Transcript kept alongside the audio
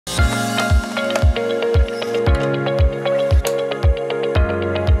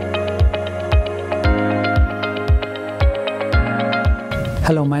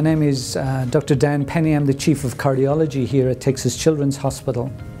Hello, my name is Dr. Dan Penny. I'm the Chief of Cardiology here at Texas Children's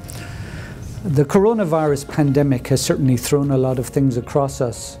Hospital. The coronavirus pandemic has certainly thrown a lot of things across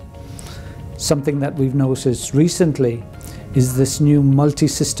us. Something that we've noticed recently is this new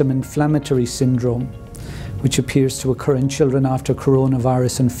multisystem inflammatory syndrome, which appears to occur in children after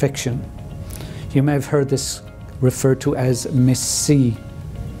coronavirus infection. You may have heard this referred to as MISC.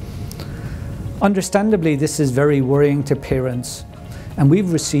 Understandably, this is very worrying to parents, and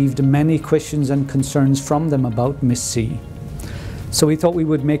we've received many questions and concerns from them about MISC. So we thought we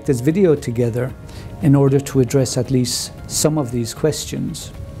would make this video together in order to address at least some of these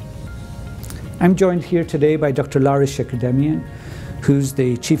questions. I'm joined here today by Dr. Lara Shekerdemian, who's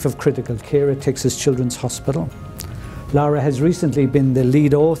the Chief of Critical Care at Texas Children's Hospital. Lara has recently been the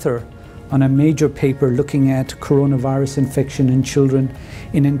lead author on a major paper looking at coronavirus infection in children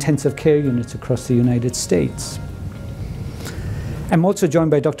in intensive care units across the United States. I'm also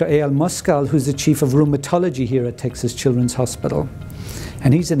joined by Dr. Eyal Muscal, who's the Chief of Rheumatology here at Texas Children's Hospital,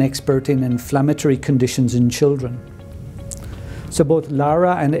 and he's an expert in inflammatory conditions in children. So both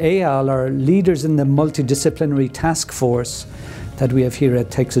Lara and Eyal are leaders in the multidisciplinary task force that we have here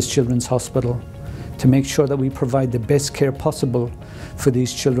at Texas Children's Hospital to make sure that we provide the best care possible for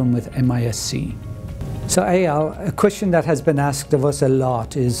these children with MISC. So Eyal, a question that has been asked of us a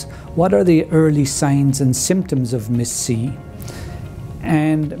lot is, what are the early signs and symptoms of MISC?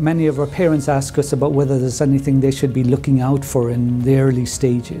 And many of our parents ask us about whether there's anything they should be looking out for in the early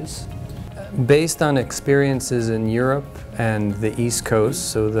stages. Based on experiences in Europe and the East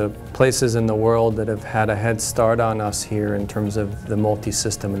Coast, so the places in the world that have had a head start on us here in terms of the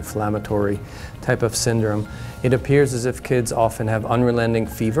multisystem inflammatory type of syndrome, it appears as if kids often have unrelenting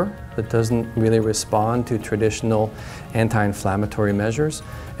fever that doesn't really respond to traditional anti-inflammatory measures,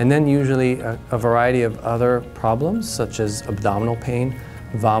 and then usually a variety of other problems such as abdominal pain,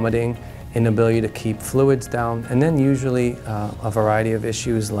 vomiting, inability to keep fluids down, and then usually a variety of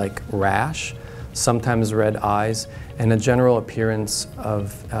issues like rash, sometimes red eyes, and a general appearance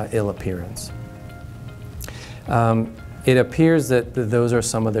of ill appearance. It appears that those are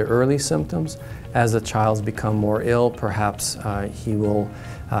some of the early symptoms. As the child's become more ill, perhaps he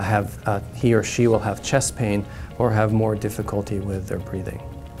or she will have chest pain or have more difficulty with their breathing.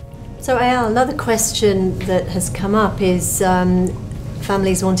 So Eyal, another question that has come up is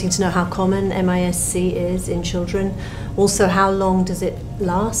families wanting to know how common MISC is in children. Also, how long does it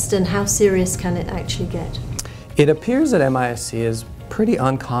last and how serious can it actually get? It appears that MISC is pretty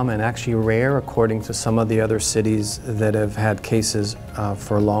uncommon, actually rare according to some of the other cities that have had cases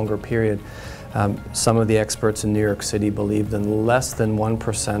for a longer period. Some of the experts in New York City believe that less than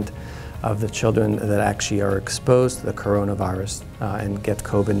 1% of the children that actually are exposed to the coronavirus and get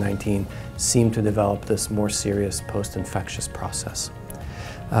COVID-19 seem to develop this more serious post-infectious process.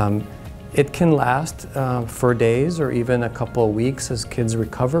 It can last for days or even a couple of weeks as kids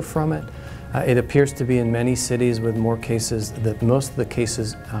recover from it. It appears to be in many cities with more cases that most of the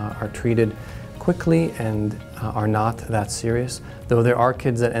cases are treated quickly and are not that serious, though there are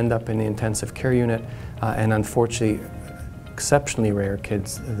kids that end up in the intensive care unit and unfortunately exceptionally rare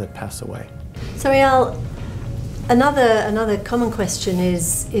kids that pass away. So Eyal, another common question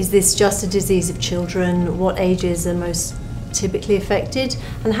is this just a disease of children? What ages are most typically affected?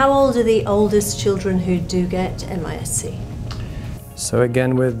 And how old are the oldest children who do get MISC? So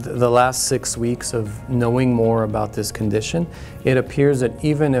again, with the last 6 weeks of knowing more about this condition, it appears that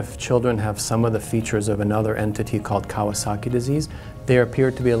even if children have some of the features of another entity called Kawasaki disease, they appear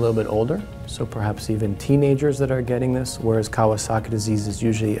to be a little bit older, so perhaps even teenagers that are getting this, whereas Kawasaki disease is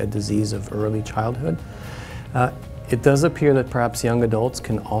usually a disease of early childhood. It does appear that perhaps young adults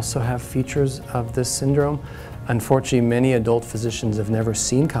can also have features of this syndrome. Unfortunately, many adult physicians have never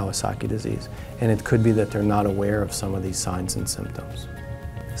seen Kawasaki disease, and it could be that they're not aware of some of these signs and symptoms.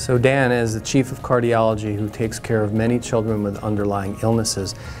 So Dan, as the Chief of Cardiology who takes care of many children with underlying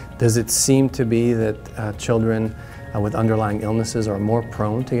illnesses, does it seem to be that children with underlying illnesses are more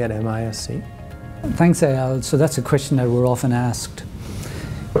prone to get MISC? Thanks, Eyal. So that's a question that we're often asked.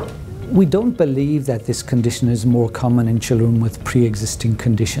 We don't believe that this condition is more common in children with pre-existing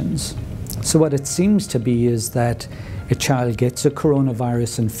conditions. So what it seems to be is that a child gets a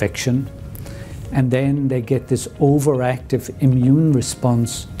coronavirus infection and then they get this overactive immune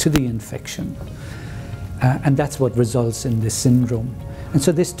response to the infection. And that's what results in this syndrome. And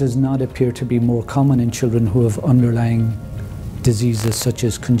so this does not appear to be more common in children who have underlying diseases such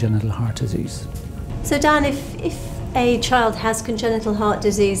as congenital heart disease. So Dan, if a child has congenital heart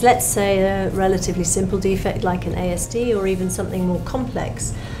disease, let's say a relatively simple defect like an ASD or even something more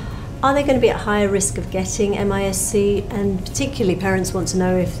complex, Are they going to be at higher risk of getting MISC? And particularly parents want to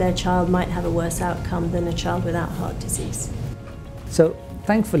know if their child might have a worse outcome than a child without heart disease. So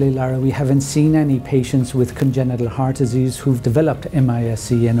thankfully, Lara, we haven't seen any patients with congenital heart disease who've developed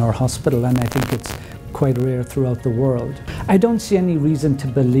MISC in our hospital, and I think it's quite rare throughout the world. I don't see any reason to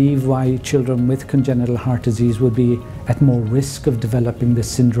believe why children with congenital heart disease would be at more risk of developing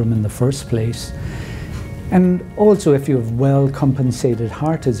this syndrome in the first place. And also, if you have well-compensated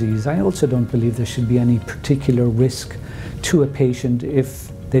heart disease, I also don't believe there should be any particular risk to a patient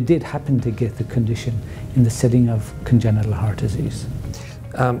if they did happen to get the condition in the setting of congenital heart disease.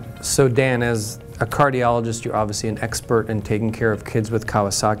 So Dan, as a cardiologist, you're obviously an expert in taking care of kids with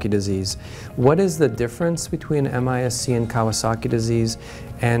Kawasaki disease. What is the difference between MISC and Kawasaki disease?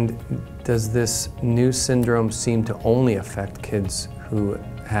 And does this new syndrome seem to only affect kids who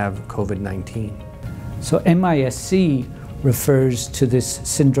have COVID-19? So MISC refers to this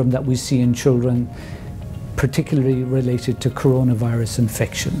syndrome that we see in children, particularly related to coronavirus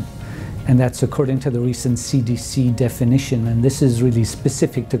infection. And that's according to the recent CDC definition, and this is really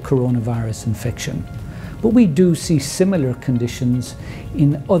specific to coronavirus infection. But we do see similar conditions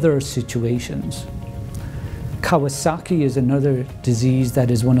in other situations. Kawasaki is another disease that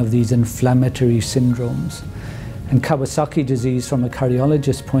is one of these inflammatory syndromes. And Kawasaki disease, from a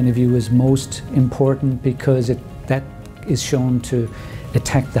cardiologist's point of view, is most important because that is shown to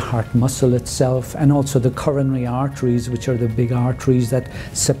attack the heart muscle itself and also the coronary arteries, which are the big arteries that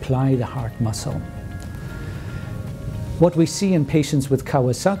supply the heart muscle. What we see in patients with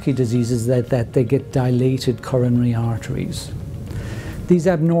Kawasaki disease is that they get dilated coronary arteries. These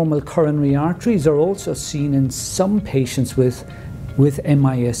abnormal coronary arteries are also seen in some patients with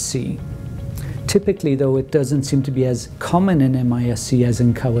MISC. Typically, though, it doesn't seem to be as common in MISC as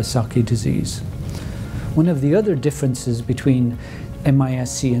in Kawasaki disease. One of the other differences between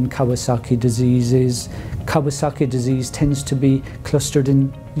MISC and Kawasaki disease is Kawasaki disease tends to be clustered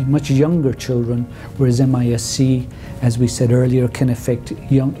in much younger children, whereas MISC, as we said earlier, can affect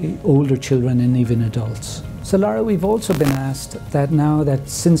older children and even adults. So Lara, we've also been asked that now that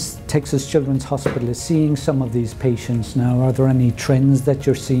since Texas Children's Hospital is seeing some of these patients now, are there any trends that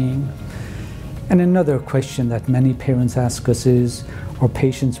you're seeing? And another question that many parents ask us is, are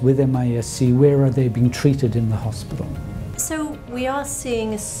patients with MISC, where are they being treated in the hospital? So we are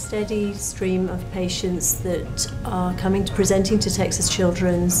seeing a steady stream of patients that are presenting to Texas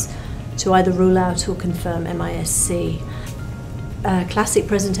Children's to either rule out or confirm MISC. A classic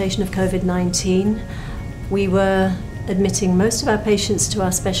presentation of COVID-19. We were admitting most of our patients to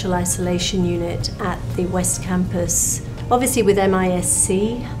our special isolation unit at the West Campus. Obviously with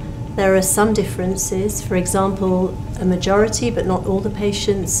MISC, there are some differences. For example, a majority, but not all the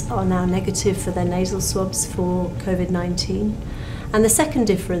patients, are now negative for their nasal swabs for COVID-19. And the second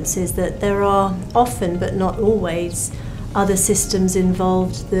difference is that there are often, but not always, other systems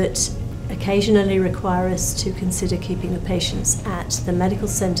involved that occasionally require us to consider keeping the patients at the medical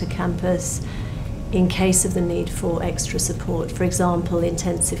center campus in case of the need for extra support, for example,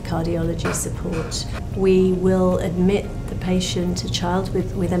 intensive cardiology support. We will admit the patient, a child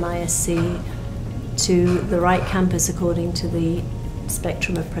with MISC, to the right campus according to the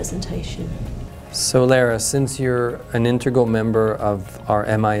spectrum of presentation. So Lara, since you're an integral member of our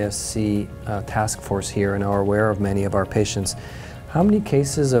MISC task force here and are aware of many of our patients, how many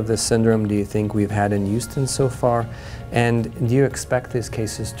cases of this syndrome do you think we've had in Houston so far? And do you expect these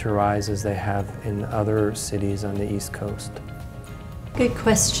cases to rise as they have in other cities on the East Coast? Good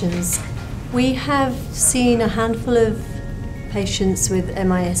questions. We have seen a handful of patients with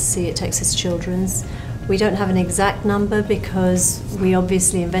MISC at Texas Children's. We don't have an exact number because we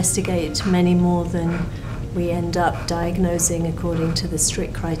obviously investigate many more than we end up diagnosing according to the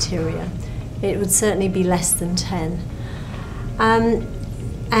strict criteria. It would certainly be less than 10.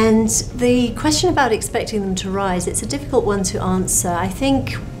 And the question about expecting them to rise, it's a difficult one to answer. I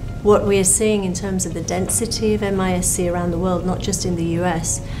think what we are seeing in terms of the density of MISC around the world, not just in the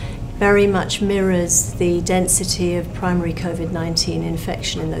US, very much mirrors the density of primary COVID-19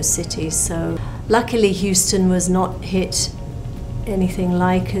 infection in those cities. So luckily Houston was not hit anything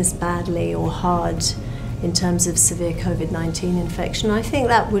like as badly or hard in terms of severe COVID-19 infection. I think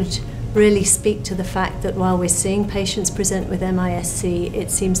that would really speak to the fact that while we're seeing patients present with MISC, it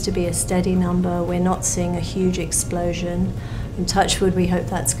seems to be a steady number. We're not seeing a huge explosion. And touch wood, we hope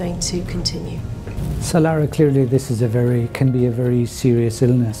that's going to continue. So Lara, clearly this is can be a very serious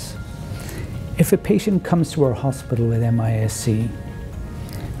illness. If a patient comes to our hospital with MISC,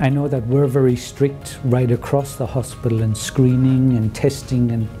 I know that we're very strict right across the hospital in screening and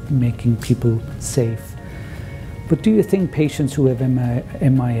testing and making people safe. But do you think patients who have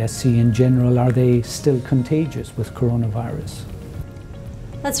MISC in general, are they still contagious with coronavirus?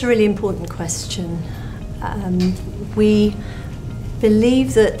 That's a really important question. We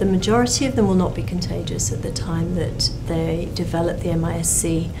believe that the majority of them will not be contagious at the time that they develop the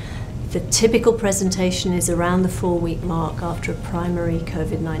MISC. The typical presentation is around the 4-week mark after a primary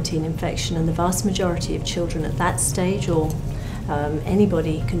COVID-19 infection, and the vast majority of children at that stage, or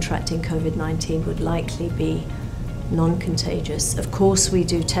anybody contracting COVID-19, would likely be non-contagious. Of course, we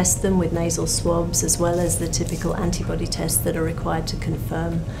do test them with nasal swabs as well as the typical antibody tests that are required to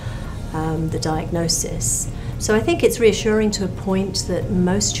confirm the diagnosis. So I think it's reassuring to a point that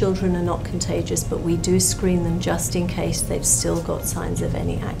most children are not contagious, but we do screen them just in case they've still got signs of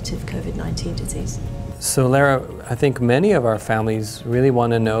any active COVID-19 disease. So Lara, I think many of our families really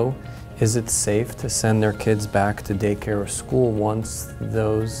want to know, is it safe to send their kids back to daycare or school once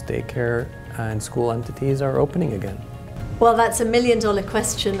those daycare and school entities are opening again? Well, that's a million-dollar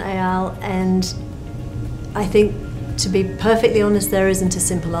question, Eyal, and I think, to be perfectly honest, there isn't a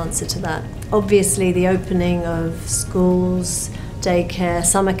simple answer to that. Obviously, the opening of schools, daycare,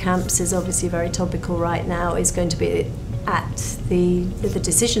 summer camps is obviously very topical right now. Is going to be the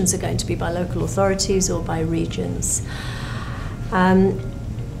decisions are going to be by local authorities or by regions. A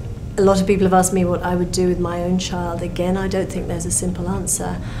lot of people have asked me what I would do with my own child. Again, I don't think there's a simple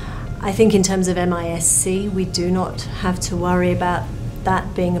answer. I think in terms of MISC, we do not have to worry about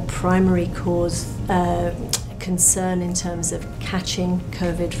that being a primary cause concern in terms of catching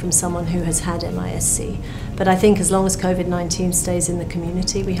COVID from someone who has had MISC. But I think as long as COVID-19 stays in the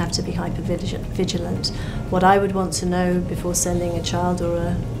community, we have to be hyper-vigilant. What I would want to know before sending a child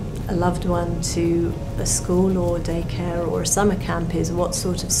or a loved one to a school or daycare or a summer camp is what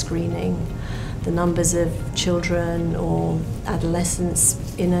sort of screening, the numbers of children or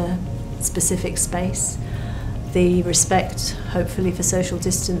adolescents in a specific space, the respect, hopefully, for social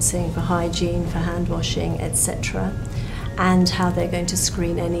distancing, for hygiene, for hand washing, etc., and how they're going to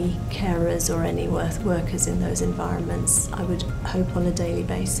screen any carers or any workers in those environments, I would hope on a daily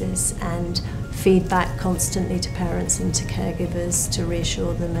basis, and feedback constantly to parents and to caregivers to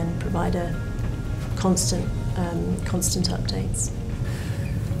reassure them and provide a constant updates.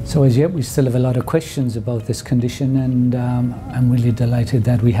 So as yet we still have a lot of questions about this condition, and I'm really delighted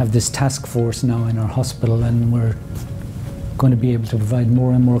that we have this task force now in our hospital, and we're going to be able to provide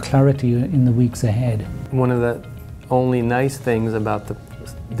more and more clarity in the weeks ahead. One of the only nice things about the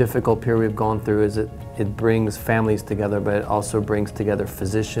difficult period we've gone through is it brings families together, but it also brings together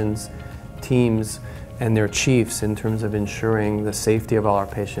physicians, teams, and their chiefs in terms of ensuring the safety of all our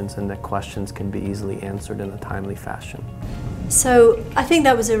patients and that questions can be easily answered in a timely fashion. So I think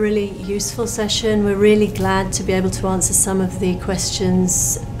that was a really useful session. We're really glad to be able to answer some of the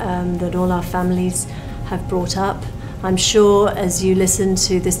questions that all our families have brought up. I'm sure as you listen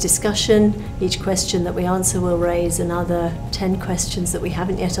to this discussion, each question that we answer will raise another 10 questions that we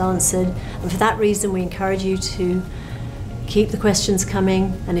haven't yet answered. And for that reason, we encourage you to keep the questions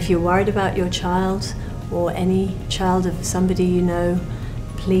coming. And if you're worried about your child or any child of somebody you know,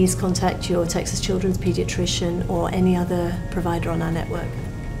 please contact your Texas Children's pediatrician or any other provider on our network.